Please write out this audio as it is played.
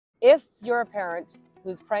If you're a parent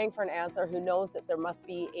who's praying for an answer, who knows that there must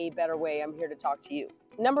be a better way, I'm here to talk to you.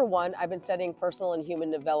 Number one, I've been studying personal and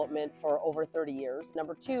human development for over 30 years.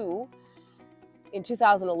 Number two, in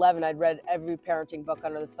 2011, I'd read every parenting book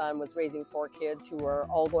under the sun, was raising 4 kids who were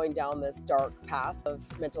all going down this dark path of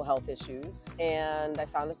mental health issues, and I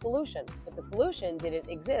found a solution. But the solution didn't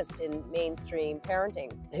exist in mainstream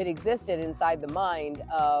parenting. It existed inside the mind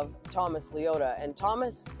of Thomas Leota, and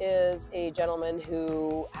Thomas is a gentleman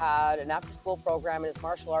who had an after-school program in his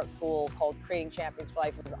martial arts school called Creating Champions for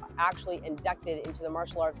Life. He was actually inducted into the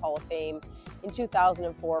Martial Arts Hall of Fame in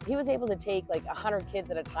 2004. He was able to take like 100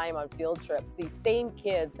 kids at a time on field trips. These same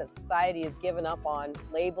kids that society has given up on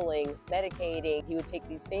labeling, medicating, he would take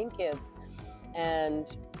these same kids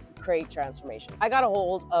and create transformation. I got a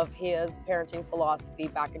hold of his parenting philosophy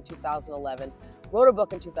back in 2011, wrote a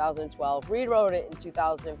book in 2012, rewrote it in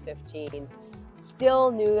 2015, still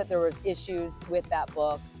knew that there was issues with that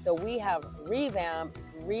book. So we have revamped,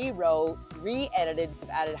 rewrote, re-edited,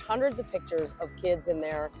 added hundreds of pictures of kids in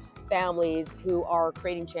their families who are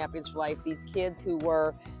creating champions for life. These kids who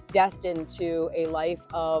were destined to a life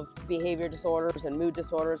of behavior disorders and mood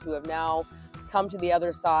disorders who have now come to the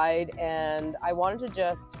other side. And I wanted to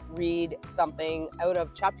just read something out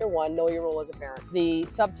of chapter 1, Know Your Role as a Parent. The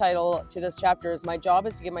subtitle to this chapter is, "My job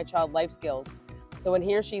is to give my child life skills. So when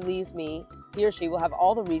he or she leaves me, he or she will have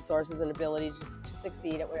all the resources and ability to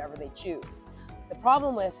succeed at whatever they choose." The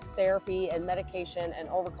problem with therapy and medication and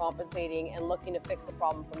overcompensating and looking to fix the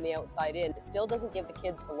problem from the outside in, it still doesn't give the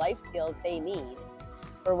kids the life skills they need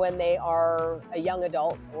for when they are a young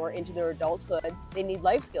adult or into their adulthood. They need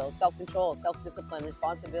life skills, self-control, self-discipline,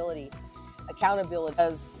 responsibility, accountability,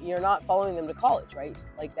 because you're not following them to college, right?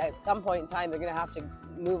 Like at some point in time, they're gonna have to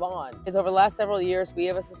move on. Because over the last several years, we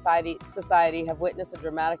as a society have witnessed a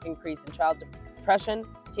dramatic increase in child depression,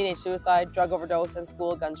 teenage suicide, drug overdose, and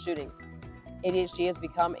school gun shootings. ADHD has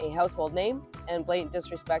become a household name, and blatant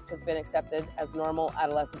disrespect has been accepted as normal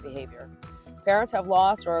adolescent behavior. Parents have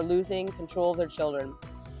lost or are losing control of their children.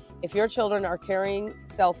 If your children are carrying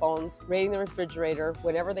cell phones, raiding the refrigerator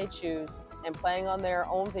whenever they choose, and playing on their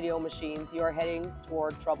own video machines, you are heading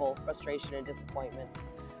toward trouble, frustration, and disappointment.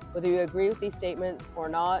 Whether you agree with these statements or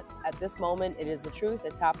not, at this moment, it is the truth.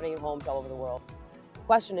 It's happening in homes all over the world. The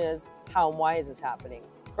question is, how and why is this happening?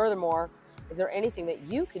 Furthermore, is there anything that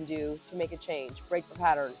you can do to make a change, break the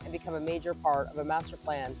pattern, and become a major part of a master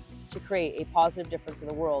plan to create a positive difference in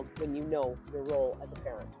the world when you know your role as a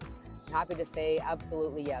parent? I'm happy to say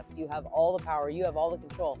absolutely yes. You have all the power, you have all the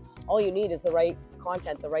control. All you need is the right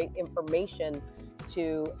content, the right information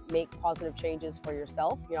to make positive changes for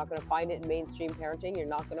yourself. You're not going to find it in mainstream parenting. You're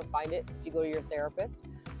not going to find it if you go to your therapist.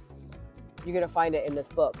 You're going to find it in this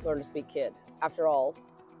book, Learn to Speak Kid. After all,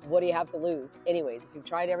 what do you have to lose? Anyways, if you've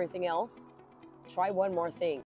tried everything else, try one more thing.